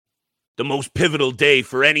The most pivotal day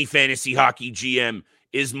for any fantasy hockey GM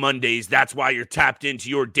is Mondays. That's why you're tapped into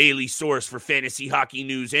your daily source for fantasy hockey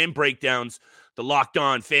news and breakdowns, the Locked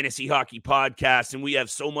On Fantasy Hockey Podcast. And we have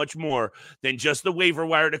so much more than just the waiver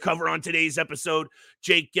wire to cover on today's episode.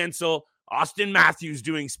 Jake Guentzel, Austin Matthews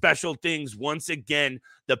doing special things once again,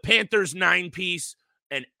 the Panthers 9-piece,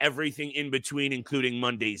 and everything in between, including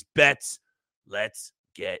Monday's bets. Let's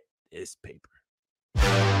get this paper.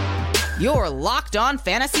 You're Locked On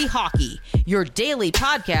Fantasy Hockey, your daily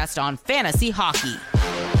podcast on fantasy hockey.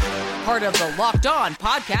 Part of the Locked On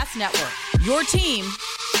Podcast Network, your team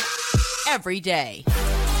every day.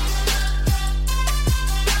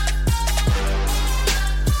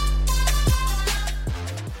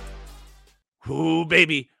 Ooh,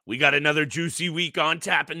 baby, we got another juicy week on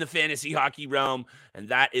tap in the fantasy hockey realm, and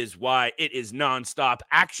that is why it is nonstop,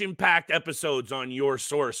 action-packed episodes on your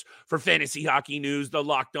source for fantasy hockey news, the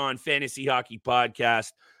Locked On Fantasy Hockey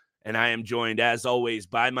Podcast. And I am joined, as always,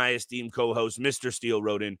 by my esteemed co-host, Mr. Steele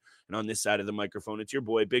Roden. And on this side of the microphone, it's your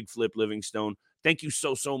boy, Big Flip Livingstone. Thank you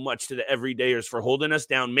so much to the everydayers for holding us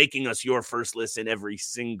down, making us your first listen every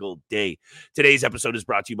single day. Today's episode is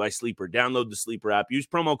brought to you by Sleeper. Download the Sleeper app, use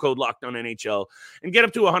promo code LOCKEDONNHL, and get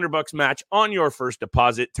up to $100 match on your first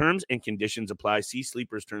deposit. Terms and conditions apply. See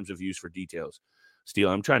Sleeper's terms of use for details. Steele,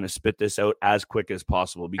 I'm trying to spit this out as quick as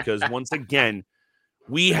possible because once again,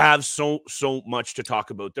 we have so much to talk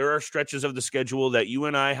about. There are stretches of the schedule that you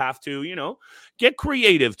and I have to, get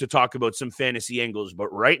creative to talk about some fantasy angles.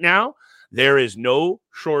 But right now, there is no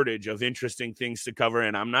shortage of interesting things to cover.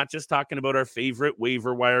 And I'm not just talking about our favorite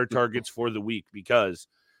waiver wire targets for the week, because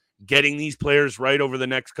getting these players right over the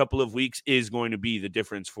next couple of weeks is going to be the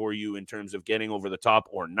difference for you in terms of getting over the top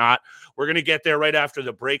or not. We're going to get there right after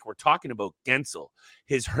the break. We're talking about Guentzel,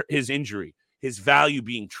 his injury, his value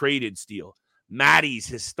being traded, Steele. Matty's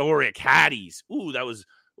historic Hattys.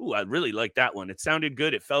 I really like that one. It sounded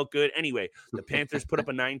good. It felt good. Anyway, the Panthers put up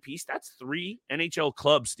a 9-piece. That's 3 NHL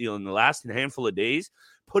clubs, Steele, in the last handful of days,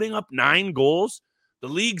 putting up 9 goals. The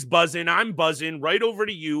league's buzzing. I'm buzzing. Right over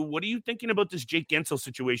to you. What are you thinking about this Jake Guentzel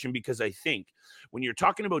situation? Because I think when you're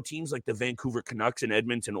talking about teams like the Vancouver Canucks and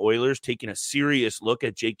Edmonton Oilers taking a serious look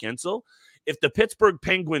at Jake Guentzel, if the Pittsburgh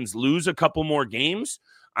Penguins lose a couple more games,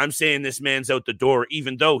 I'm saying this man's out the door,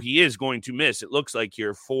 even though he is going to miss, it looks like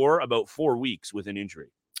here, about 4 weeks with an injury.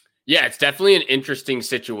 Yeah, it's definitely an interesting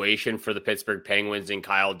situation for the Pittsburgh Penguins and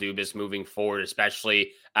Kyle Dubas moving forward,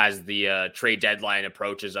 especially as the trade deadline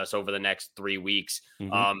approaches us over the next 3 weeks.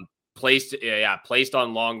 Mm-hmm. Placed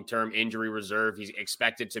on long-term injury reserve. He's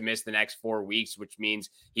expected to miss the next 4 weeks, which means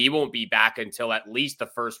he won't be back until at least the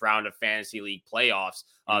first round of Fantasy League playoffs,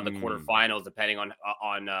 the quarterfinals, depending on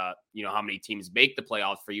how many teams make the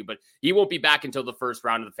playoffs for you. But he won't be back until the first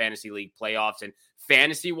round of the Fantasy League playoffs. And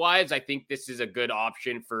fantasy-wise, I think this is a good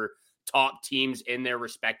option for top teams in their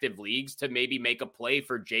respective leagues to maybe make a play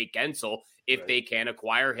for Jake Guentzel if they can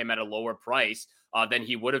acquire him at a lower price than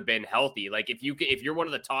he would have been healthy. Like if you're one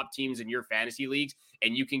of the top teams in your fantasy leagues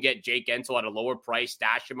and you can get Jake Guentzel at a lower price,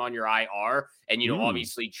 stash him on your IR, and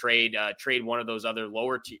obviously trade one of those other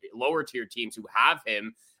lower tier teams who have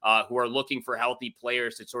him, who are looking for healthy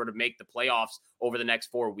players to sort of make the playoffs over the next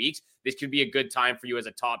 4 weeks. This could be a good time for you as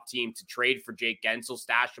a top team to trade for Jake Guentzel,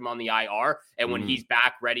 stash him on the IR, and when he's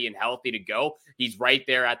back ready and healthy to go, he's right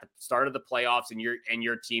there at the start of the playoffs, and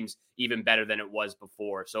your team's even better than it was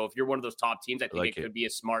before. So if you're one of those top teams, I think it could be a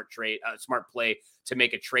smart play to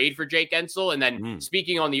make a trade for Jake Guentzel. And then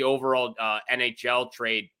speaking on the overall NHL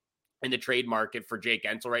trade in the trade market for Jake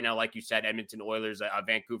Guentzel right now, like you said, Edmonton Oilers,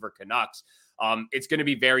 Vancouver Canucks. It's going to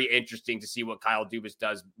be very interesting to see what Kyle Dubas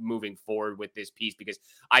does moving forward with this piece, because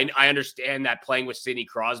I understand that playing with Sidney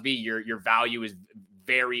Crosby, your value is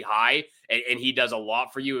very high, and he does a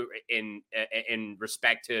lot for you in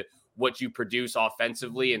respect to what you produce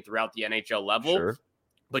offensively and throughout the NHL level. Sure.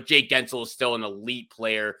 But Jake Guentzel is still an elite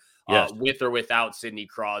player. Yes. With or without Sidney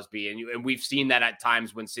Crosby. And we've seen that at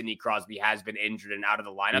times when Sidney Crosby has been injured and out of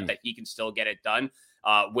the lineup, that he can still get it done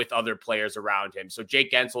with other players around him. So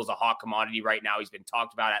Jake Guentzel is a hot commodity right now. He's been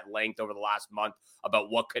talked about at length over the last month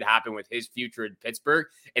about what could happen with his future in Pittsburgh.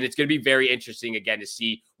 And it's going to be very interesting, again, to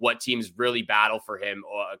see what teams really battle for him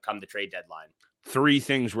come the trade deadline. 3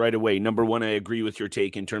 things right away. Number 1, I agree with your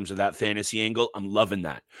take in terms of that fantasy angle. I'm loving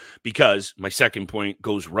that, because my second point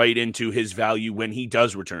goes right into his value when he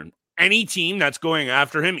does return. Any team that's going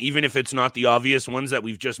after him, even if it's not the obvious ones that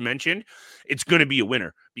we've just mentioned, it's going to be a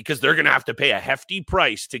winner, because they're going to have to pay a hefty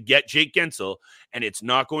price to get Jake Guentzel, and it's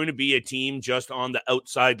not going to be a team just on the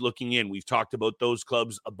outside looking in. We've talked about those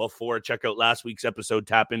clubs before. Check out last week's episode.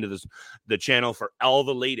 Tap into the channel for all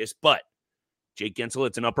the latest. But Jake Guentzel,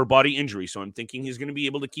 it's an upper body injury, so I'm thinking he's going to be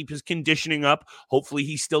able to keep his conditioning up. Hopefully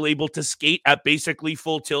he's still able to skate at basically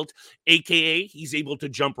full tilt, aka he's able to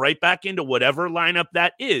jump right back into whatever lineup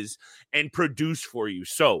that is and produce for you.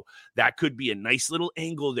 So that could be a nice little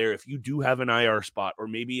angle there if you do have an IR spot, or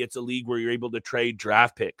maybe it's a league where you're able to trade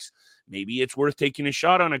draft picks. Maybe it's worth taking a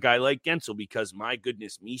shot on a guy like Guentzel because, my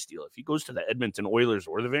goodness me, Steele, if he goes to the Edmonton Oilers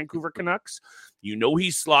or the Vancouver Canucks, you know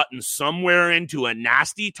he's slotting somewhere into a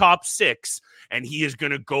nasty top 6, and he is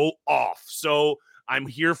going to go off. So I'm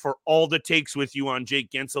here for all the takes with you on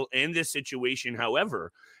Jake Guentzel and this situation.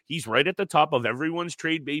 However, he's right at the top of everyone's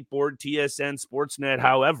trade bait board, TSN, Sportsnet.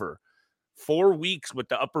 However, 4 weeks with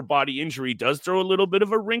the upper body injury does throw a little bit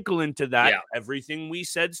of a wrinkle into that. Yeah. Everything we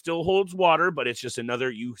said still holds water, but it's just another,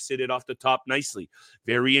 you sit it off the top nicely.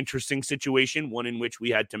 Very interesting situation, one in which we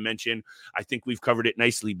had to mention. I think we've covered it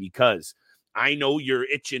nicely because I know you're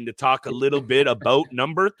itching to talk a little bit about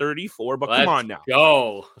number 34, but come on now.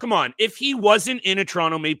 Go. Come on. If he wasn't in a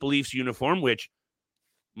Toronto Maple Leafs uniform, which,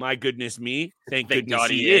 my goodness me, thank goodness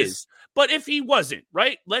he is. But if he wasn't,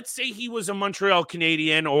 right? Let's say he was a Montreal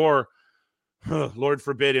Canadian or, Lord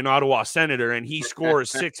forbid, an Ottawa Senator, and he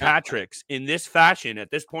scores 6 hat tricks in this fashion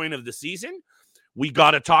at this point of the season, we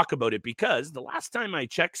got to talk about it because the last time I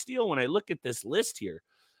checked, Steele, when I look at this list here,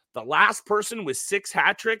 the last person with 6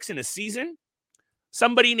 hat tricks in a season,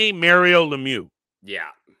 somebody named Mario Lemieux. Yeah.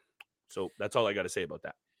 So that's all I got to say about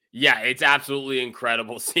that. Yeah, it's absolutely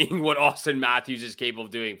incredible seeing what Austin Matthews is capable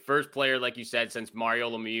of doing. First player, like you said, since Mario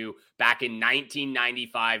Lemieux back in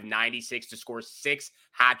 1995-96 to score 6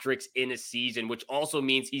 hat tricks in a season, which also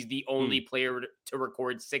means he's the only player to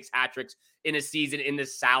record 6 hat tricks in a season in the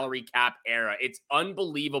salary cap era. It's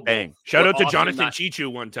unbelievable. Bang. Shout out to Jonathan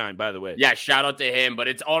Chichu one time, by the way. Yeah, shout out to him. But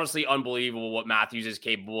it's honestly unbelievable what Matthews is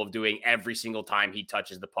capable of doing every single time he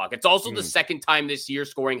touches the puck. It's also the second time this year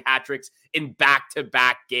scoring hat tricks in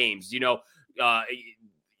back-to-back games. You know,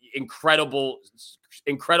 incredible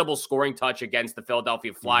scoring touch against the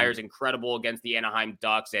Philadelphia Flyers, incredible against the Anaheim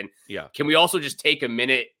Ducks. And can we also just take a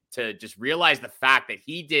minute to just realize the fact that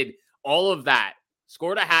he did all of that,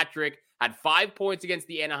 scored a hat trick, had 5 points against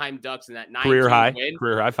the Anaheim Ducks in that 9-2 win.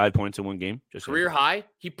 Career high, 5 points in one game. Career high.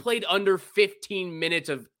 He played under 15 minutes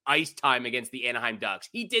of ice time against the Anaheim Ducks.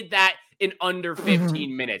 He did that in under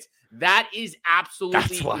 15 minutes. That is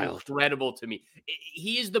absolutely incredible to me.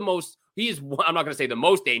 I'm not going to say the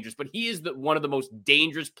most dangerous, but he is one of the most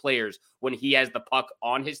dangerous players when he has the puck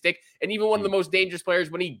on his stick, and even one of the most dangerous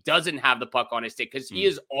players when he doesn't have the puck on his stick, because he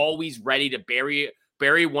is always ready to bury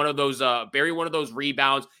one of those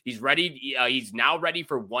rebounds. He's ready. He's now ready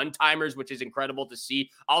for one-timers, which is incredible to see.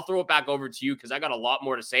 I'll throw it back over to you because I got a lot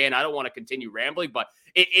more to say, and I don't want to continue rambling, but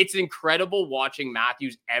it's incredible watching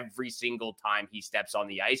Matthews every single time he steps on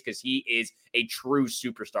the ice because he is a true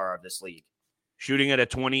superstar of this league. Shooting at a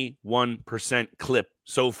 21% clip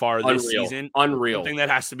so far this season. Unreal. Something that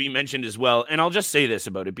has to be mentioned as well. And I'll just say this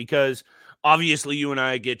about it because obviously you and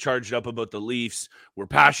I get charged up about the Leafs. We're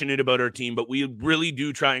passionate about our team, but we really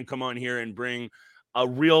do try and come on here and bring a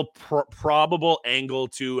real probable angle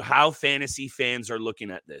to how fantasy fans are looking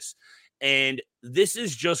at this. And this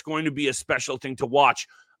is just going to be a special thing to watch,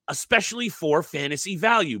 especially for fantasy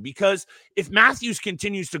value, because if Matthews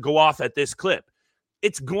continues to go off at this clip,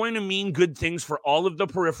 it's going to mean good things for all of the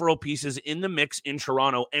peripheral pieces in the mix in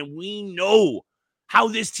Toronto. And we know how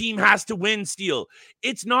this team has to win, Steele.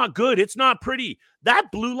 It's not good. It's not pretty. That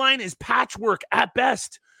blue line is patchwork at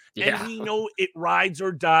best. Yeah. And we know it rides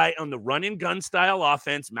or die on the run and gun style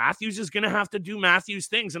offense. Matthews is going to have to do Matthews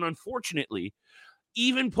things. And unfortunately,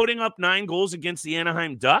 even putting up 9 goals against the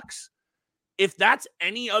Anaheim Ducks, if that's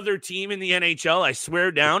any other team in the NHL, I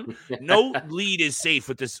swear down, no lead is safe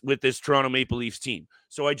with this Toronto Maple Leafs team.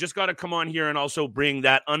 So I just got to come on here and also bring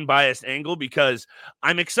that unbiased angle because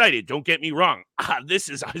I'm excited. Don't get me wrong. This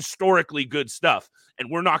is historically good stuff.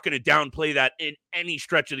 And we're not going to downplay that in any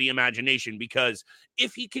stretch of the imagination because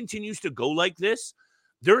if he continues to go like this,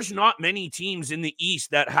 there's not many teams in the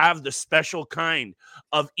East that have the special kind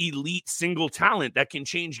of elite single talent that can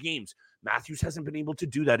change games. Matthews hasn't been able to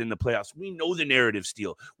do that in the playoffs. We know the narrative,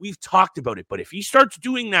 Steele. We've talked about it. But if he starts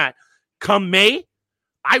doing that come May,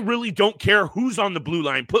 I really don't care who's on the blue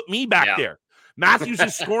line. Put me back there. Matthews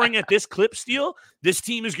is scoring at this clip, Steele. This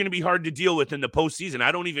team is going to be hard to deal with in the postseason.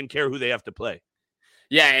 I don't even care who they have to play.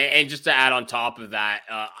 Yeah, and just to add on top of that,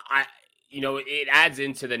 it adds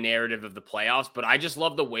into the narrative of the playoffs, but I just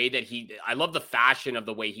love the way that I love the fashion of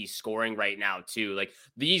the way he's scoring right now too. Like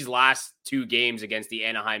these last 2 games against the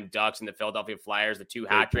Anaheim Ducks and the Philadelphia Flyers, the 2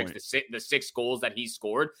 hat tricks, the 6 goals that he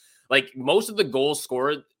scored, like most of the goals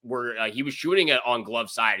scored were he was shooting it on glove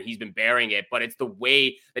side. He's been burying it, but it's the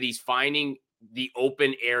way that he's finding the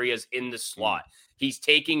open areas in the slot. He's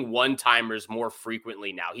taking one-timers more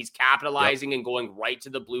frequently now. He's capitalizing and going right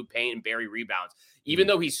to the blue paint and bury rebounds. Even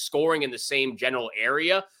though he's scoring in the same general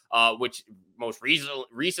area, which most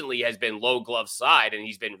recently has been low glove side, and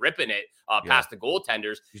he's been ripping it past the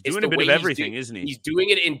goaltenders. He's doing a bit of everything, isn't he? He's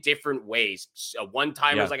doing it in different ways.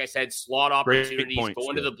 One-timers, like I said, slot opportunities,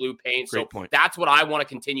 going to the blue paint. That's what I want to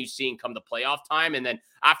continue seeing come the playoff time. And then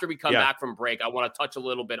after we come back from break, I want to touch a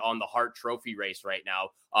little bit on the Hart Trophy race right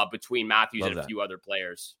now between Matthews and a few other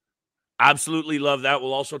players. Absolutely love that.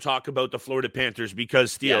 We'll also talk about the Florida Panthers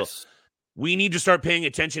because, Steele, we need to start paying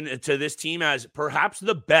attention to this team as perhaps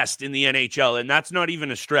the best in the NHL, and that's not even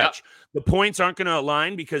a stretch. The points aren't going to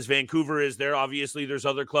align because Vancouver is there. Obviously, there's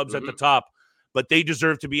other clubs at the top, but they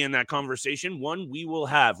deserve to be in that conversation. One we will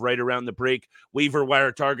have right around the break. Waiver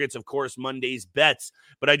wire targets, of course, Monday's bets.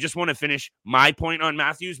 But I just want to finish my point on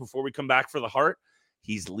Matthews before we come back for the Hart.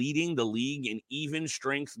 He's leading the league in even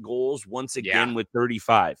strength goals once again with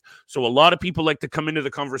 35. So a lot of people like to come into the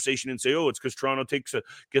conversation and say, oh, it's because Toronto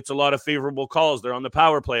gets a lot of favorable calls. They're on the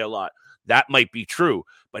power play a lot. That might be true,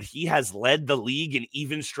 but he has led the league in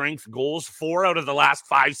even strength goals 4 out of the last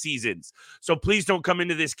 5 seasons. So please don't come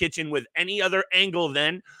into this kitchen with any other angle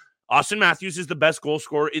than Austin Matthews is the best goal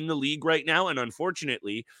scorer in the league right now, and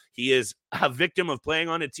unfortunately, he is a victim of playing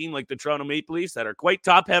on a team like the Toronto Maple Leafs that are quite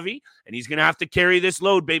top-heavy, and he's going to have to carry this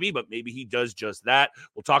load, baby, but maybe he does just that.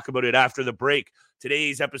 We'll talk about it after the break.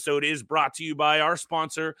 Today's episode is brought to you by our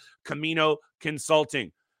sponsor, Camino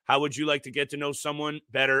Consulting. How would you like to get to know someone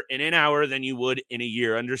better in an hour than you would in a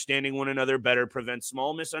year? Understanding one another better prevents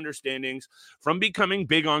small misunderstandings from becoming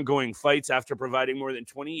big ongoing fights. After providing more than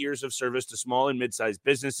 20 years of service to small and mid-sized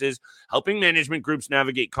businesses, helping management groups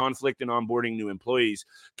navigate conflict and onboarding new employees,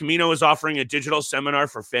 Camino is offering a digital seminar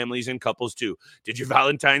for families and couples too. Did your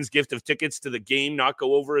Valentine's gift of tickets to the game not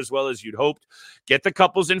go over as well as you'd hoped? Get the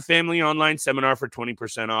couples and family online seminar for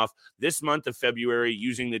 20% off this month of February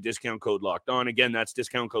using the discount code Locked On. Again, that's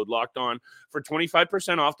discount code Locked On for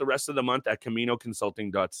 25% off the rest of the month at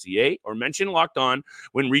CaminoConsulting.ca, or mention Locked On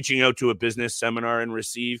when reaching out to a business seminar and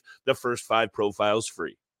receive the first 5 profiles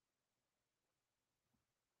free.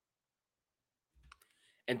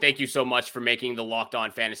 And thank you so much for making the Locked On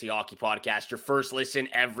Fantasy Hockey Podcast your first listen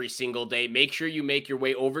every single day. Make sure you make your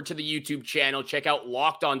way over to the YouTube channel. Check out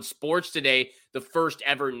Locked On Sports Today, the first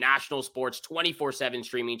ever national sports 24/7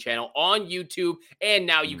 streaming channel on YouTube. And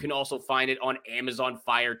now you can also find it on Amazon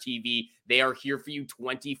Fire TV. They are here for you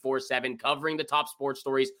 24/7, covering the top sports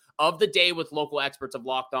stories of the day with local experts of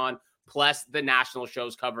Locked On, plus the national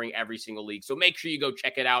shows covering every single league. So make sure you go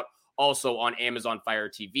check it out. Also on Amazon Fire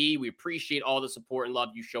TV. We appreciate all the support and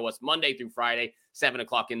love you show us Monday through Friday, 7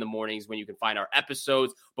 o'clock in the mornings when you can find our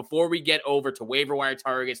episodes. Before we get over to waiver wire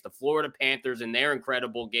targets, the Florida Panthers and their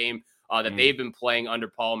incredible game that they've been playing under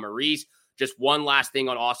Paul Maurice. Just one last thing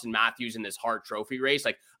on Austin Matthews in this Hart Trophy race.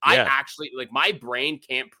 I actually, my brain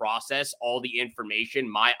can't process all the information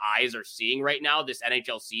my eyes are seeing right now this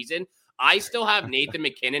NHL season. I still have Nathan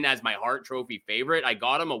McKinnon as my Hart Trophy favorite. I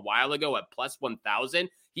got him a while ago at plus 1,000.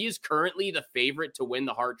 He is currently the favorite to win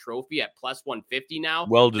the Hart Trophy at plus 150 now.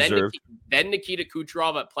 Well deserved. Then Nikita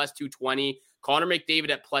Kucherov at plus 220, Connor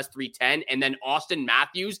McDavid at plus 310, and then Austin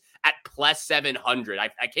Matthews at plus 700.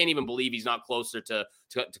 I can't even believe he's not closer to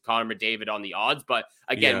Connor McDavid on the odds. But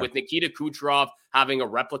again, with Nikita Kucherov having a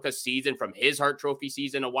replica season from his Hart Trophy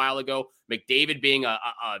season a while ago, McDavid being a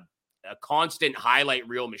constant highlight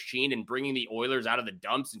reel machine and bringing the Oilers out of the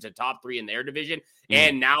dumps into top 3 in their division.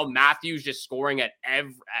 And now Matthews just scoring at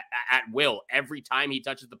will every time he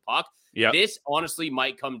touches the puck. This honestly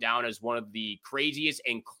might come down as one of the craziest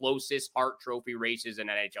and closest Hart Trophy races in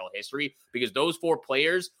NHL history, because those 4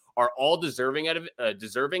 players are all deserving of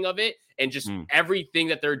it. And just everything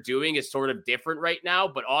that they're doing is sort of different right now.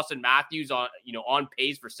 But Austin Matthews on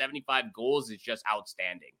pace for 75 goals is just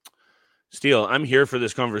outstanding. Steele, I'm here for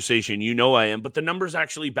this conversation. You know I am, but the numbers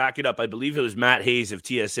actually back it up. I believe it was Matt Hayes of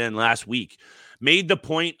TSN last week made the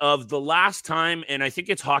point of the last time, and I think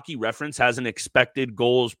it's Hockey Reference has an expected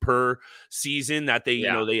goals per season that they,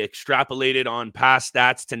 they extrapolated on past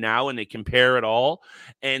stats to now, and they compare it all.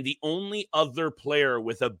 And the only other player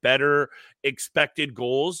with a better expected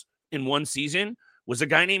goals in one season was a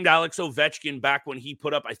guy named Alex Ovechkin back when he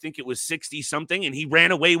put up, I think it was 60 something, and he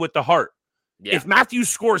ran away with the Hart. If Matthews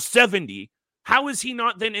scores 70, how is he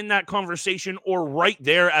not then in that conversation or right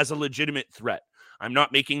there as a legitimate threat? I'm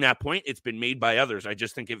not making that point. It's been made by others. I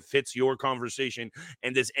just think it fits your conversation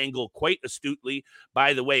and this angle quite astutely.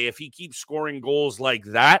 By the way, if he keeps scoring goals like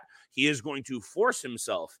that, he is going to force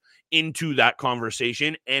himself into that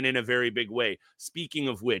conversation, and in a very big way. Speaking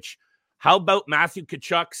of which, How about Matthew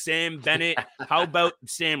Tkachuk, Sam Bennett? How about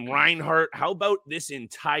Sam Reinhart? How about this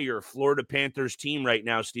entire Florida Panthers team right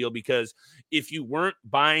now, Steele? Because if you weren't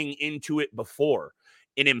buying into it before,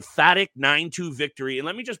 an emphatic 9-2 victory, and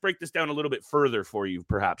let me just break this down a little bit further for you,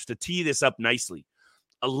 perhaps, to tee this up nicely.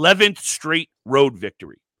 11th straight road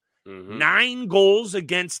victory. 9 goals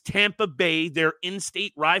against Tampa Bay, their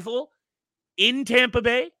in-state rival in Tampa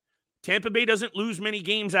Bay. Tampa Bay doesn't lose many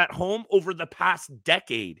games at home over the past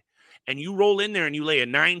decade. And you roll in there and you lay a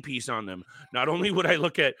 9-piece on them. Not only would I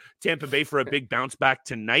look at Tampa Bay for a big bounce back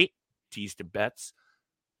tonight, tease to bets,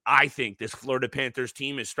 I think this Florida Panthers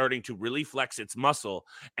team is starting to really flex its muscle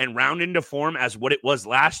and round into form as what it was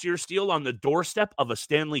last year, Steele, on the doorstep of a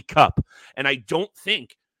Stanley Cup. And I don't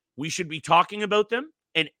think we should be talking about them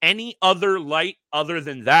in any other light other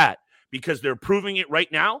than that, because they're proving it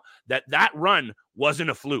right now that that run wasn't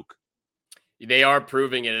a fluke. They are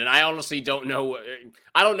proving it, and I honestly don't know.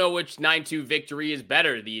 I don't know which 9-2 victory is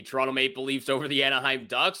better, the Toronto Maple Leafs over the Anaheim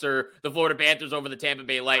Ducks or the Florida Panthers over the Tampa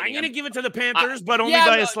Bay Lightning. I'm going to give it to the Panthers, but only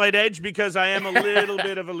by a slight edge because I am a little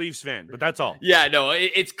bit of a Leafs fan, but that's all. Yeah, no,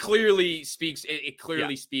 it clearly speaks. It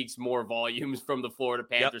clearly speaks more volumes from the Florida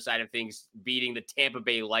Panthers side of things, beating the Tampa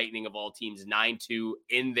Bay Lightning of all teams 9-2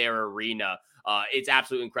 in their arena. It's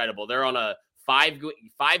absolutely incredible. They're on a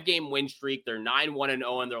five-game win streak. They're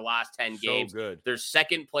 9-1-0 in their last 10 games. So good. They're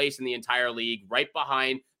second place in the entire league, right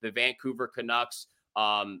behind the Vancouver Canucks,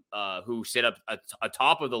 who sit up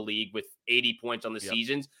atop of the league with 80 points on the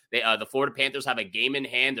seasons. The Florida Panthers have a game in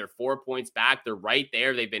hand. They're 4 points back. They're right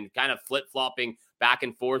there. They've been kind of flip-flopping back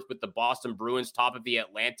and forth with the Boston Bruins, top of the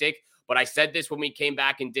Atlantic. But I said this when we came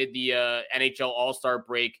back and did the NHL All-Star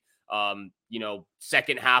break,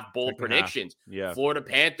 second half bold predictions. Yeah. Florida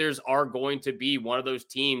Panthers are going to be one of those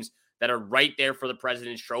teams that are right there for the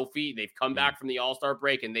President's Trophy. They've come back from the All-Star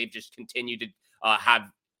break and they've just continued to have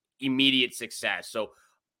immediate success. So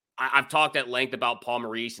I've talked at length about Paul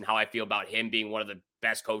Maurice and how I feel about him being one of the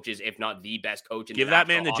best coaches, if not the best coach in Give the that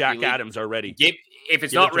man the Jack League. Adams already. If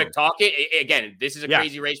it's not Rick Tocchet, again, this is a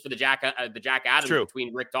crazy race for the Jack Adams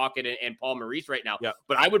between Rick Tocchet and Paul Maurice right now. Yeah.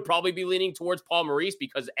 But I would probably be leaning towards Paul Maurice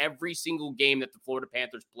because every single game that the Florida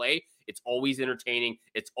Panthers play, it's always entertaining.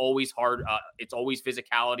 It's always hard. It's always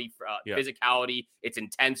physicality. Physicality. It's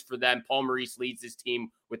intense for them. Paul Maurice leads this team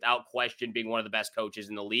without question, being one of the best coaches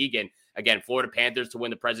in the league. And again, Florida Panthers to win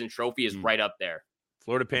the President's Trophy is right up there.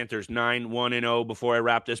 Florida Panthers 9-1-0 before I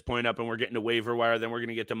wrap this point up, and we're getting to waiver wire. Then we're going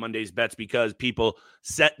to get to Monday's bets because people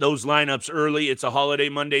set those lineups early. It's a holiday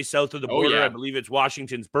Monday south of the border. I believe it's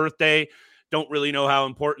Washington's birthday. Don't really know how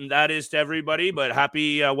important that is to everybody, but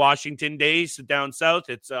happy Washington Days down south.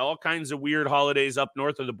 It's all kinds of weird holidays up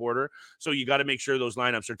north of the border. So you got to make sure those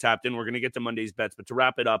lineups are tapped in. We're going to get to Monday's bets, but to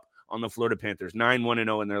wrap it up on the Florida Panthers,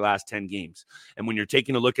 9-1-0 in their last 10 games. And when you're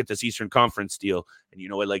taking a look at this Eastern Conference deal, and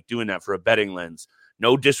I like doing that for a betting lens,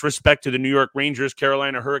 no disrespect to the New York Rangers,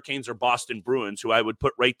 Carolina Hurricanes, or Boston Bruins, who I would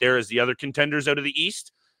put right there as the other contenders out of the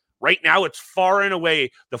East. Right now, it's far and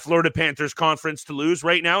away the Florida Panthers conference to lose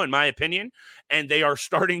right now, in my opinion, and they are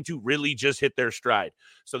starting to really just hit their stride.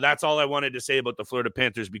 So that's all I wanted to say about the Florida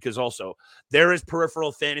Panthers, because also there is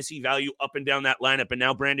peripheral fantasy value up and down that lineup, and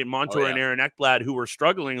now Brandon Montour and Aaron Ekblad, who were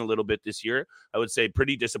struggling a little bit this year, I would say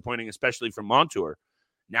pretty disappointing, especially from Montour.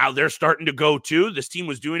 Now they're starting to go too. This team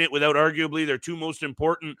was doing it without arguably their two most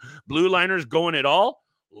important blue liners going at all.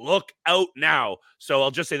 Look out now. So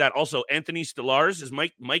I'll just say that. Also, Anthony Stolarz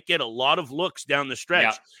might get a lot of looks down the stretch.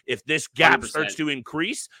 Yeah. If this gap 100%. Starts to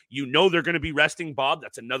increase, they're going to be resting Bob.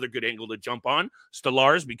 That's another good angle to jump on,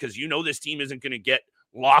 Stolarz, because this team isn't going to get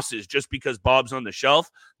losses just because Bob's on the shelf.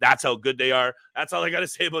 That's how good they are. That's all I got to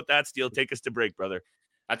say about that, Steele. Take us to break, brother.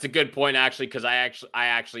 That's a good point, actually, because I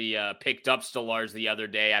actually picked up Stolarz the other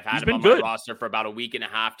day. I've had him on my roster for about a week and a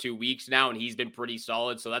half, 2 weeks now, and he's been pretty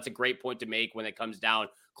solid. So that's a great point to make when it comes down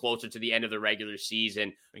closer to the end of the regular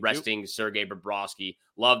season, resting Sergei Bobrovsky.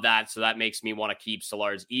 Love that. So that makes me want to keep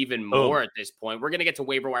Stolarz even more at this point. We're going to get to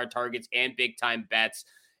waiver wire targets and big-time bets.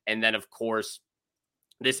 And then, of course,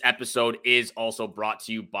 this episode is also brought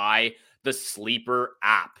to you by the Sleeper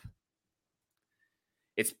app.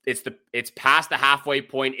 It's past the halfway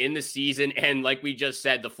point in the season, and like we just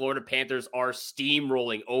said, the Florida Panthers are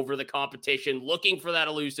steamrolling over the competition, looking for that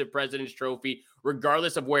elusive President's Trophy,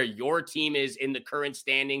 regardless of where your team is in the current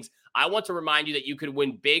standings. I want to remind you that you could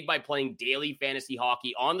win big by playing daily fantasy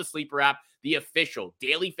hockey on the Sleeper app, the official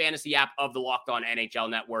daily fantasy app of the Locked On NHL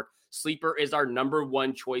Network. Sleeper is our number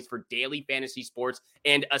one choice for daily fantasy sports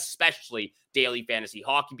and especially daily fantasy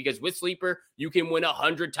hockey, because with Sleeper, you can win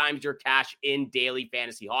 100 times your cash in daily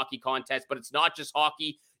fantasy hockey contests. But it's not just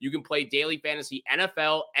hockey. You can play daily fantasy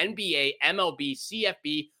NFL, NBA, MLB,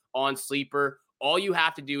 CFB, on Sleeper. All you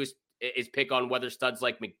have to do is pick on whether studs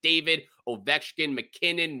like McDavid, Ovechkin,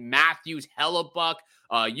 McKinnon, Matthews, Hellebuck,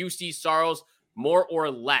 UC Saros, more or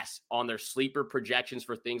less on their sleeper projections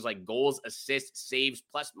for things like goals, assists, saves,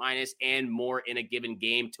 plus minus, and more in a given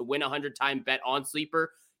game. To win a 100-time bet on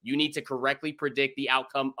Sleeper, you need to correctly predict the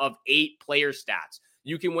outcome of 8 player stats.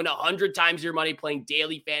 You can win 100 times your money playing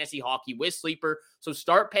daily fantasy hockey with Sleeper. So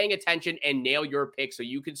start paying attention and nail your pick so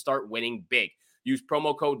you can start winning big. Use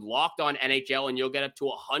promo code LOCKEDONNHL and you'll get up to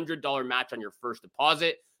a $100 match on your first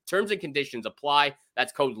deposit. Terms and conditions apply.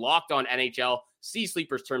 That's code LOCKEDONNHL. See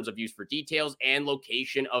Sleeper's terms of use for details and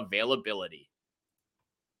location availability.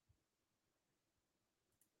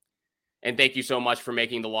 And thank you so much for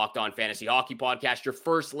making the Locked On Fantasy Hockey Podcast your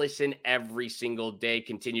first listen every single day.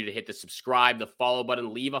 Continue to hit the subscribe, the follow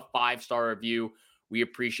button, leave a 5-star review. We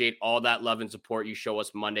appreciate all that love and support you show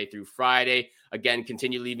us Monday through Friday. Again,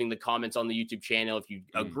 continue leaving the comments on the YouTube channel. If you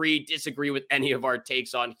agree, disagree with any of our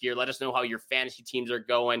takes on here, let us know how your fantasy teams are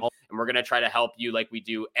going. And we're going to try to help you like we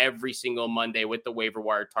do every single Monday with the waiver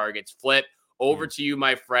wire targets. Flip, over to you,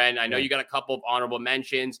 my friend. I know you got a couple of honorable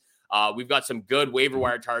mentions. We've got some good waiver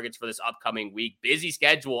wire targets for this upcoming week. Busy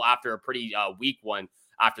schedule after a pretty weak one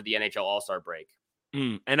after the NHL All-Star break.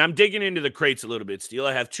 And I'm digging into the crates a little bit, Steele.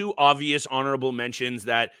 I have 2 obvious honorable mentions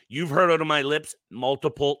that you've heard out of my lips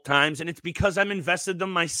multiple times, and it's because I'm invested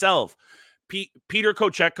them myself. Peter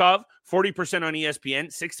Kochetkov, 40% on ESPN,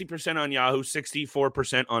 60% on Yahoo,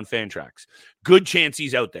 64% on Fantrax. Good chance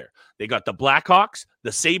he's out there. They got the Blackhawks,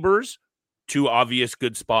 the Sabres, 2 obvious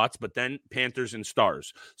good spots, but then Panthers and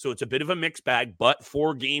Stars. So it's a bit of a mixed bag, but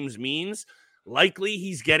 4 games means likely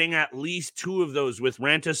he's getting at least 2 of those, with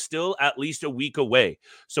Ranta still at least a week away.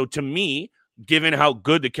 So to me, given how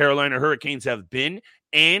good the Carolina Hurricanes have been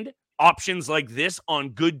and options like this on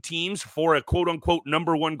good teams for a quote-unquote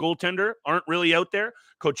number 1 goaltender aren't really out there,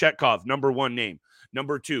 Kochetkov, number 1 name.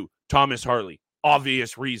 Number 2, Thomas Harley.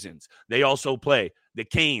 Obvious reasons. They also play the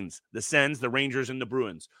Canes, the Sens, the Rangers, and the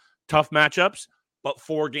Bruins. Tough matchups, but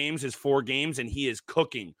 4 games is 4 games, and he is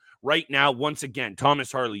cooking. Right now, once again,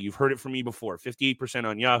 Thomas Harley, you've heard it from me before, 58%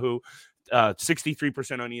 on Yahoo,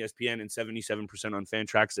 63% on ESPN, and 77% on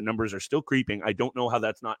Fantrax. The numbers are still creeping. I don't know how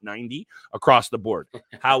that's not 90 across the board.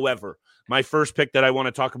 However, my first pick that I want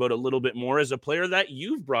to talk about a little bit more is a player that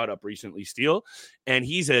you've brought up recently, Steele, and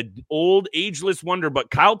he's an old, ageless wonder,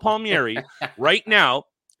 but Kyle Palmieri right now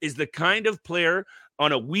is the kind of player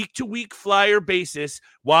on a week-to-week flyer basis,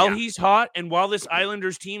 while he's hot and while this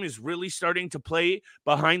Islanders team is really starting to play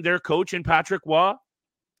behind their coach and Patrick Waugh,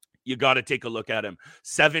 you got to take a look at him.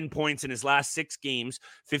 7 points in his last 6 games,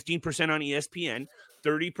 15% on ESPN,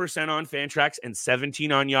 30% on Fantrax, and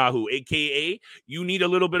 17 on Yahoo, a.k.a. you need a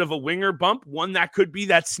little bit of a winger bump, one that could be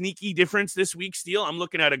that sneaky difference this week, Steele. I'm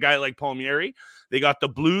looking at a guy like Palmieri. They got the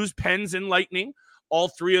Blues, Pens, and Lightning. All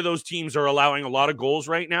 3 of those teams are allowing a lot of goals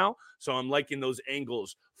right now, so I'm liking those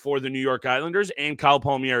angles for the New York Islanders and Kyle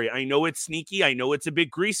Palmieri. I know it's sneaky. I know it's a bit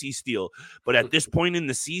greasy, Steele, but at this point in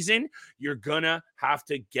the season, you're going to have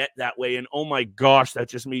to get that way. And oh my gosh, that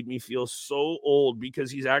just made me feel so old because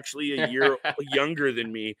he's actually a year younger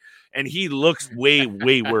than me, and he looks way,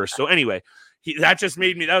 way worse. So anyway, that just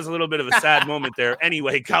made me, that was a little bit of a sad moment there.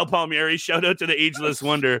 Anyway, Kyle Palmieri, shout out to the ageless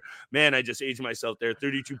wonder. Man, I just aged myself there.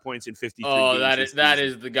 32 points in 53 games. That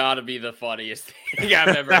is gotta be the funniest thing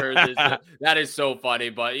I've ever heard. That is so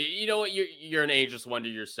funny, but you know what? You're an ageless wonder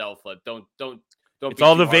yourself. Don't It's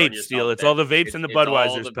all the vapes, Steele. It's all the vapes and the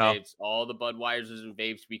Budweisers, pal. All the Budweisers and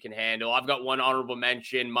vapes we can handle. I've got one honorable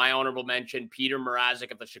mention. My honorable mention, Peter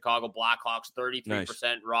Mrazek of the Chicago Blackhawks, 33%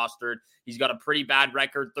 rostered. He's got a pretty bad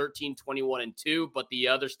record, 13-21-2, but the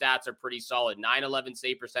other stats are pretty solid. 9-11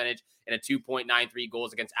 save percentage and a 2.93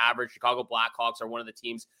 goals against average. Chicago Blackhawks are one of the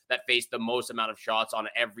teams that face the most amount of shots on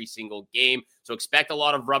every single game. So expect a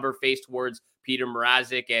lot of rubber faced towards Peter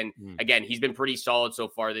Mrazek. And again, he's been pretty solid so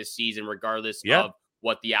far this season, regardless of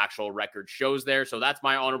what the actual record shows there. So that's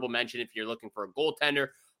my honorable mention if you're looking for a goaltender.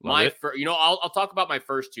 I'll talk about my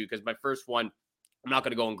first 2 because my first one, I'm not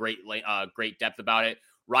going to go in great depth about it.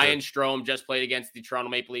 Ryan Strome just played against the Toronto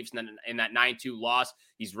Maple Leafs in that 9-2 loss.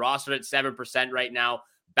 He's rostered at 7% right now.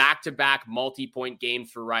 Back-to-back multi-point games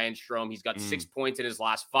for Ryan Strome. He's got 6 points in his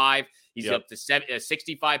last 5. He's up to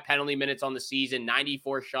 65 penalty minutes on the season,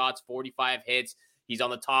 94 shots, 45 hits. He's on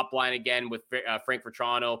the top line again with Frank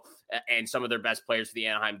Vatrano and some of their best players for the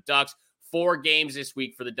Anaheim Ducks. 4 games this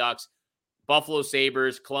week for the Ducks. Buffalo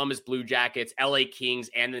Sabres, Columbus Blue Jackets, LA Kings,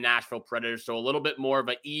 and the Nashville Predators. So a little bit more of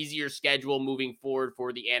an easier schedule moving forward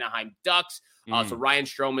for the Anaheim Ducks. So Ryan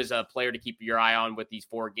Strome is a player to keep your eye on with these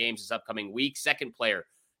 4 games this upcoming week. Second player,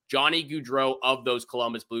 Johnny Gaudreau of those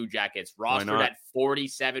Columbus Blue Jackets, rostered at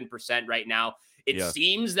 47% right now. It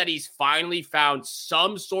seems that he's finally found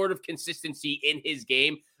some sort of consistency in his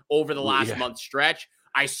game over the last month stretch.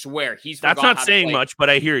 I swear he's forgot That's not how saying to play. much, but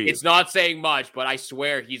I hear you. It's not saying much, but I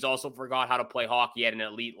swear he's also forgot how to play hockey at an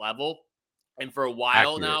elite level. And for a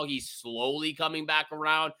while now, he's slowly coming back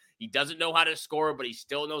around. He doesn't know how to score, but he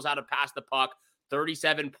still knows how to pass the puck.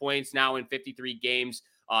 37 points now in 53 games.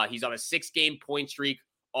 He's on a 6-game point streak.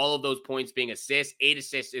 All of those points being assists, 8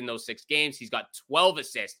 assists in those 6 games. He's got 12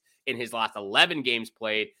 assists in his last 11 games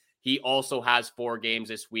played. He also has 4 games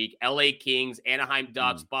this week. LA Kings, Anaheim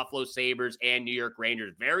Ducks, Buffalo Sabres, and New York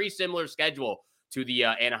Rangers. Very similar schedule to the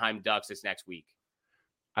Anaheim Ducks this next week.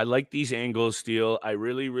 I like these angles, Steele. I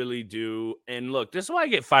really, really do. And look, this is why I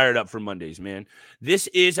get fired up for Mondays, man. This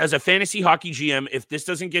is, as a fantasy hockey GM, if this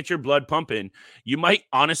doesn't get your blood pumping, you might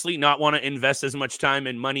honestly not want to invest as much time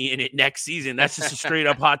and money in it next season. That's just a straight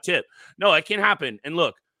up hot tip. No, it can happen. And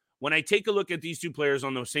look, when I take a look at these 2 players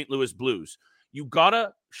on the St. Louis Blues, you got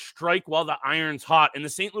to strike while the iron's hot. And the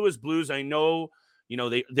St. Louis Blues, I know,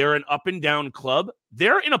 they're an up and down club.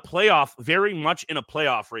 They're in a playoff, very much in a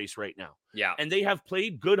playoff race right now. Yeah. And they have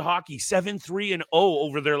played good hockey, 7-3-0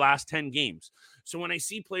 over their last 10 games. So when I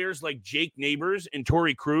see players like Jake Neighbors and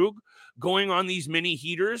Torrey Krug going on these mini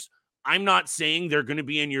heaters, I'm not saying they're going to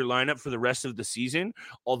be in your lineup for the rest of the season,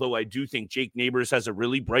 although I do think Jake Neighbors has a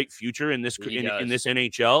really bright future in this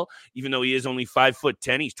NHL, even though he is only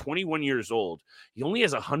 5'10". He's 21 years old. He only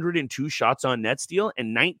has 102 shots on net, Steele,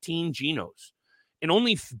 and 19 Genos, and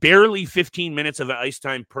only barely 15 minutes of ice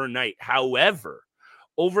time per night. However,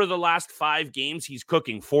 over the last 5 games, he's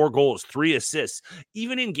cooking 4 goals, 3 assists.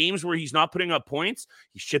 Even in games where he's not putting up points,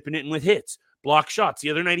 he's chipping it in with hits, block shots.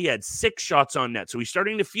 The other night, he had 6 shots on net. So he's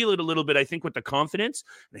starting to feel it a little bit, I think, with the confidence.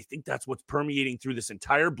 And I think that's what's permeating through this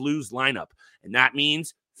entire Blues lineup. And that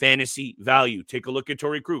means fantasy value. Take a look at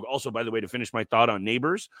Torrey Krug. Also, by the way, to finish my thought on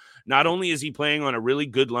Neighbors, not only is he playing on a really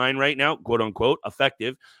good line right now, quote unquote,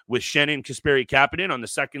 effective, with Shannon Kasperi-Kapanen on the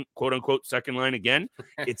second, quote unquote, second line again,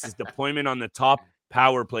 it's his deployment on the top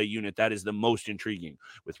power play unit that is the most intriguing.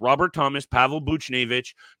 With Robert Thomas, Pavel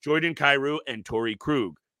Buchnevich, Jordan Kyrou, and Torrey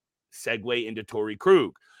Krug. Segue into Torrey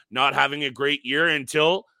Krug. Not having a great year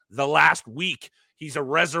until the last week. He's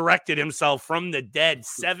resurrected himself from the dead.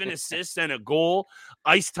 7 assists and a goal.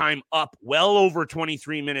 Ice time up well over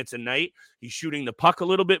 23 minutes a night. He's shooting the puck a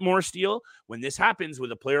little bit more, Steele. When this happens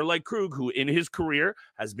with a player like Krug, who in his career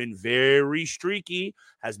has been very streaky,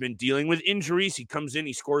 has been dealing with injuries, he comes in,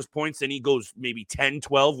 he scores points, then he goes maybe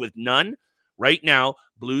 10-12 with none. Right now,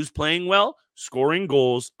 Blues playing well, scoring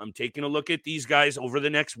goals. I'm taking a look at these guys over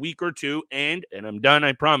the next week or two, and I'm done,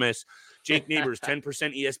 I promise. Jake Neighbors, 10%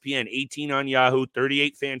 ESPN, 18 on Yahoo,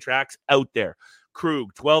 38 Fantrax out there.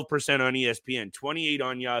 Krug, 12% on ESPN, 28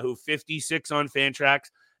 on Yahoo, 56 on Fantrax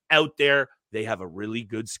out there. They have a really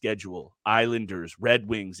good schedule. Islanders, Red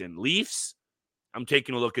Wings, and Leafs. I'm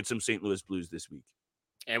taking a look at some St. Louis Blues this week.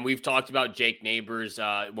 And we've talked about Jake Neighbors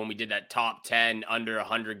when we did that top 10 under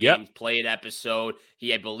 100 games played episode.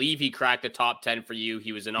 I believe he cracked the top 10 for you.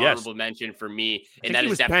 He was an honorable mention for me. And that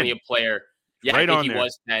is definitely 10. A player. Yeah, right, I think he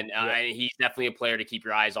was 10. And he's definitely a player to keep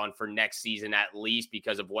your eyes on for next season, at least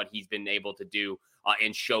because of what he's been able to do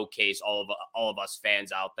and showcase all of us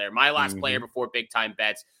fans out there. My last player before big time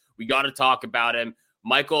bets, we got to talk about him.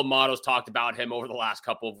 Michael Amado's talked about him over the last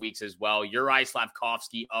couple of weeks as well. Juraj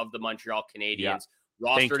Slafkovsky of the Montreal Canadiens,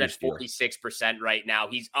 rostered at 46% right now.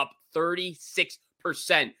 He's up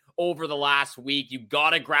 36% over the last week. You got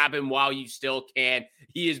to grab him while you still can.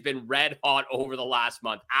 He has been red hot over the last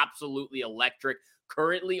month. Absolutely electric.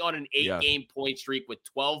 Currently on an 8-game point streak with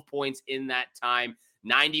 12 points in that time,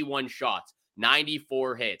 91 shots,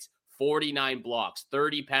 94 hits, 49 blocks,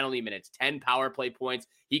 30 penalty minutes, 10 power play points.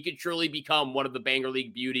 He could truly become one of the Banger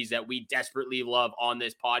League beauties that we desperately love on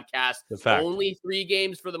this podcast. Only 3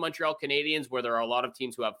 games for the Montreal Canadiens, where there are a lot of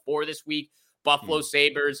teams who have 4 this week. Buffalo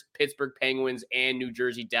Sabres, Pittsburgh Penguins, and New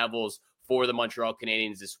Jersey Devils for the Montreal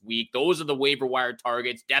Canadiens this week. Those are the waiver wire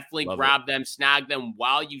targets. Definitely grab them, snag them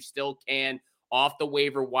while you still can off the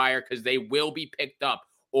waiver wire, because they will be picked up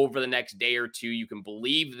over the next day or two. You can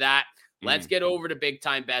believe that. Let's get over to big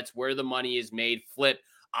time bets where the money is made. Flip.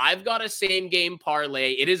 I've got a same game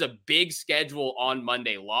parlay. It is a big schedule on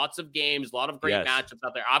Monday. Lots of games, a lot of great matchups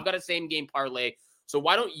out there. I've got a same game parlay. So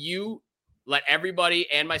why don't you let everybody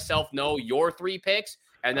and myself know your 3 picks,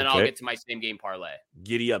 and then I'll get to my same game parlay.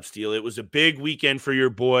 Giddy up, Steele. It was a big weekend for your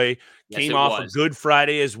boy. Came off a Good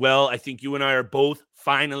Friday as well. I think you and I are both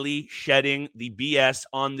finally shedding the BS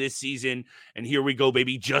on this season. And here we go,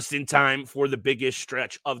 baby, just in time for the biggest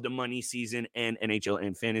stretch of the money season and NHL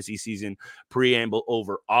and fantasy season. Preamble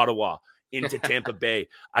over Ottawa into Tampa Bay.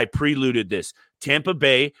 I preluded this. Tampa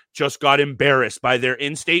Bay just got embarrassed by their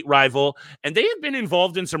in-state rival, and they have been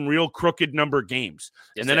involved in some real crooked number games.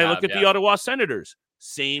 Yes, and then I look at the Ottawa Senators.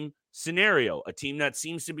 Same scenario. A team that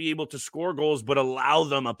seems to be able to score goals but allow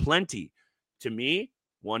them a plenty. To me,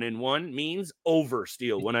 1-1 means over,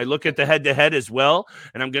 Steele. When I look at the head-to-head as well,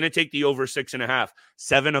 and I'm going to take the over 6.5.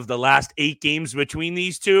 7 of the last 8 games between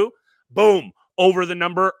these two, boom, over the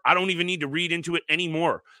number. I don't even need to read into it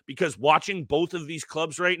anymore because watching both of these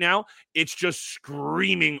clubs right now, it's just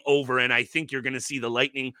screaming over, and I think you're going to see the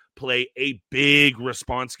Lightning play a big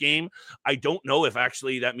response game. I don't know if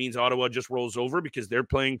actually that means Ottawa just rolls over because they're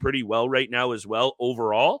playing pretty well right now as well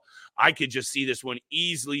overall. I could just see this one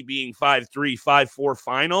easily being 5-3, 5-4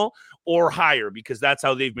 final or higher because that's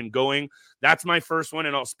how they've been going. That's my first one,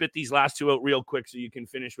 and I'll spit these last two out real quick so you can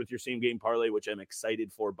finish with your same game parlay, which I'm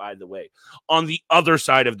excited for, by the way. On the other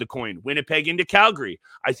side of the coin, Winnipeg into Calgary.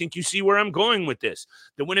 I think you see where I'm going with this.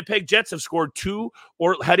 The Winnipeg Jets have scored 2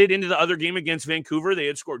 or headed into the other game against Vancouver. They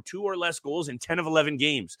had scored 2 or less goals in 10 of 11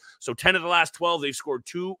 games. So 10 of the last 12, they've scored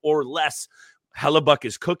 2 or less. Hellebuck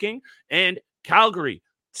is cooking. And Calgary,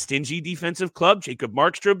 stingy defensive club, Jacob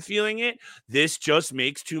Markstrom feeling it. This just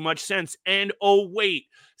makes too much sense. And oh, wait,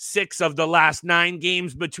 6 of the last 9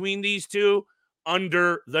 games between these two,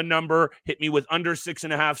 under the number. Hit me with under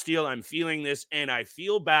 6.5, Steele. I'm feeling this, and I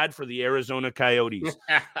feel bad for the Arizona Coyotes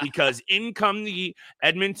because in come the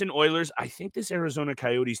Edmonton Oilers. I think this Arizona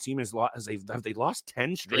Coyotes team has lost. Have they lost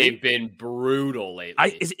 10 straight? They've been brutal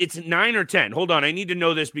lately. It's 9 or 10. Hold on. I need to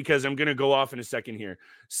know this because I'm going to go off in a second here.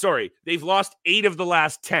 Sorry. They've lost 8 of the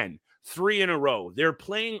last 10, 3 in a row. They're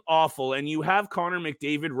playing awful, and you have Connor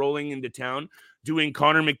McDavid rolling into town doing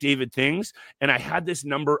Connor McDavid things, and I had this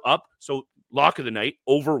number up, so lock of the night,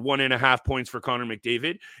 over 1.5 points for Connor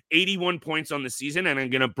McDavid, 81 points on the season, and I'm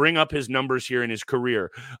going to bring up his numbers here in his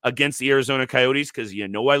career against the Arizona Coyotes because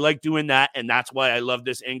I like doing that, and that's why I love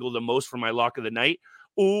this angle the most for my lock of the night.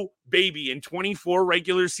 Ooh, baby, in 24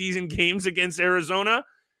 regular season games against Arizona,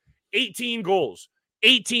 18 goals,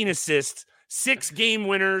 18 assists, 6 game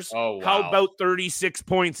winners. Oh, wow. How about 36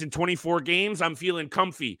 points in 24 games? I'm feeling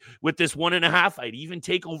comfy with this 1.5. I'd even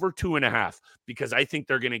take over 2.5 because I think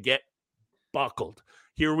they're going to get buckled.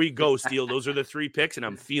 Here we go, Steele. Those are the 3 picks, and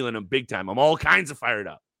I'm feeling them big time. I'm all kinds of fired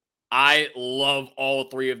up. I love all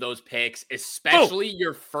 3 of those picks, especially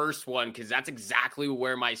your first one, because that's exactly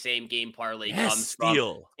where my same game parlay comes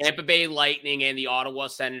Steele. from. Tampa Bay Lightning and the Ottawa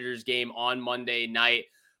Senators game on Monday night.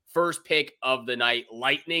 First pick of the night,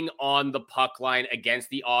 Lightning on the puck line against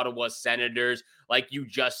the Ottawa Senators. Like you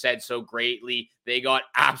just said so greatly, they got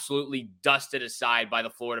absolutely dusted aside by the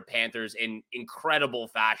Florida Panthers in incredible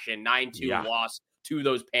fashion. 9-2 loss to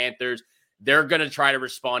those Panthers. They're going to try to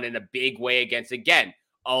respond in a big way against, again,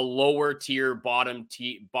 a lower tier, bottom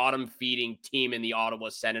feeding team in the Ottawa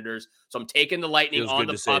Senators. So I'm taking the Lightning on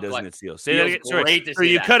the puck line. Say that again. Sorry,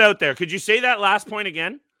 you cut out there. Could you say that last point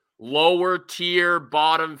again? Lower tier,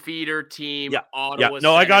 bottom feeder team, Ottawa No,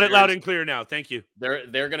 Senators. I got it loud and clear now. Thank you. They're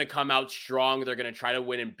going to come out strong. They're going to try to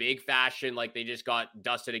win in big fashion like they just got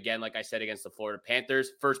dusted again, like I said, against the Florida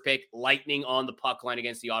Panthers. First pick, Lightning on the puck line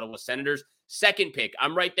against the Ottawa Senators. Second pick,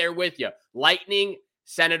 I'm right there with you. Lightning,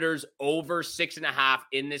 Senators over 6.5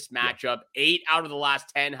 in this matchup. 8 out of the last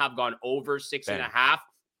 10 have gone over 6.5.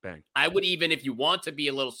 Bang. I would even, if you want to be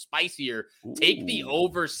a little spicier, take the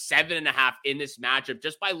over 7.5 in this matchup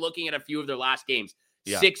just by looking at a few of their last games.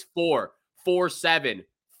 6-4, 4-7,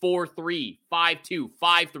 4-3, 5-2,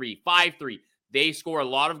 5-3, 5-3. They score a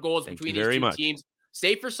lot of goals between these two teams.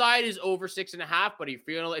 Safer side is over 6.5, but if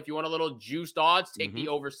you want a little juiced odds, take the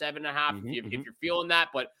over 7.5 if you're feeling that.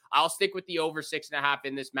 But I'll stick with the over 6.5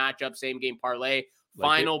 in this matchup. Same game parlay.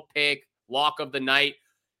 Final pick, lock of the night.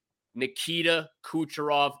 Nikita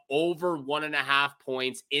Kucherov over 1.5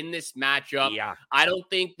 points in this matchup. Yeah. I don't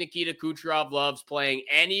think Nikita Kucherov loves playing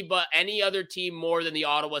any other team more than the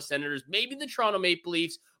Ottawa Senators, maybe the Toronto Maple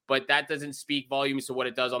Leafs, but that doesn't speak volumes to what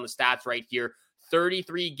it does on the stats right here.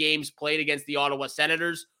 33 games played against the Ottawa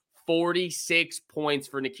Senators, 46 points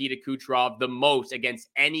for Nikita Kucherov, the most against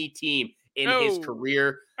any team in his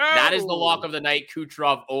career. That is the lock of the night.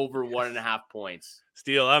 Kucherov over 1.5 points.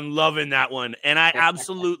 Steele, I'm loving that one. And I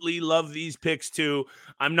absolutely love these picks too.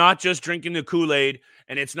 I'm not just drinking the Kool-Aid,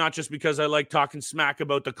 and it's not just because I like talking smack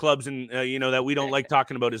about the clubs and, that we don't like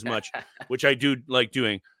talking about as much, which I do like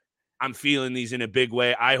doing. I'm feeling these in a big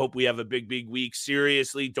way. I hope we have a big week.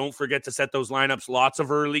 Seriously, don't forget to set those lineups. Lots of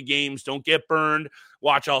early games. Don't get burned.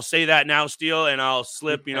 Watch, I'll say that now, Steele, and I'll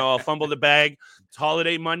slip, I'll fumble the bag. It's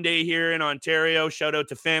Holiday Monday here in Ontario. Shout out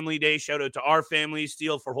to Family Day. Shout out to our family,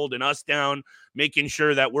 Steele, for holding us down, making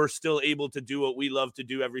sure that we're still able to do what we love to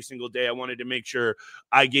do every single day. I wanted to make sure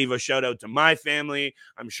I gave a shout out to my family.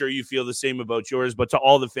 I'm sure you feel the same about yours, but to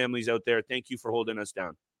all the families out there, thank you for holding us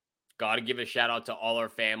down. Got to give a shout out to all our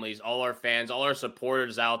families, all our fans, all our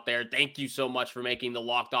supporters out there. Thank you so much for making the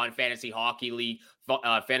Locked On Fantasy Hockey League,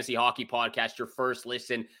 Fantasy Hockey Podcast your first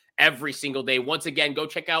listen every single day. Once again, go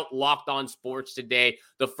check out Locked On Sports today,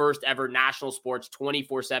 the first ever national sports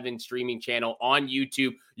 24/7 streaming channel on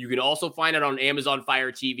YouTube. You can also find it on Amazon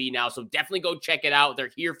Fire TV now, so definitely go check it out.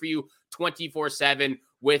 They're here for you 24/7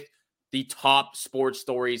 with the top sports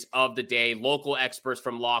stories of the day, local experts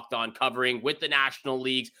from Locked On covering with the national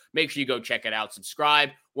leagues. Make sure you go check it out. Subscribe.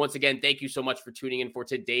 Once again, thank you so much for tuning in for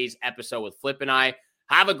today's episode with Flip and I.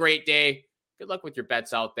 Have a great day. Good luck with your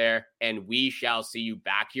bets out there, and we shall see you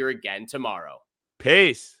back here again tomorrow.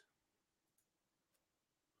 Peace.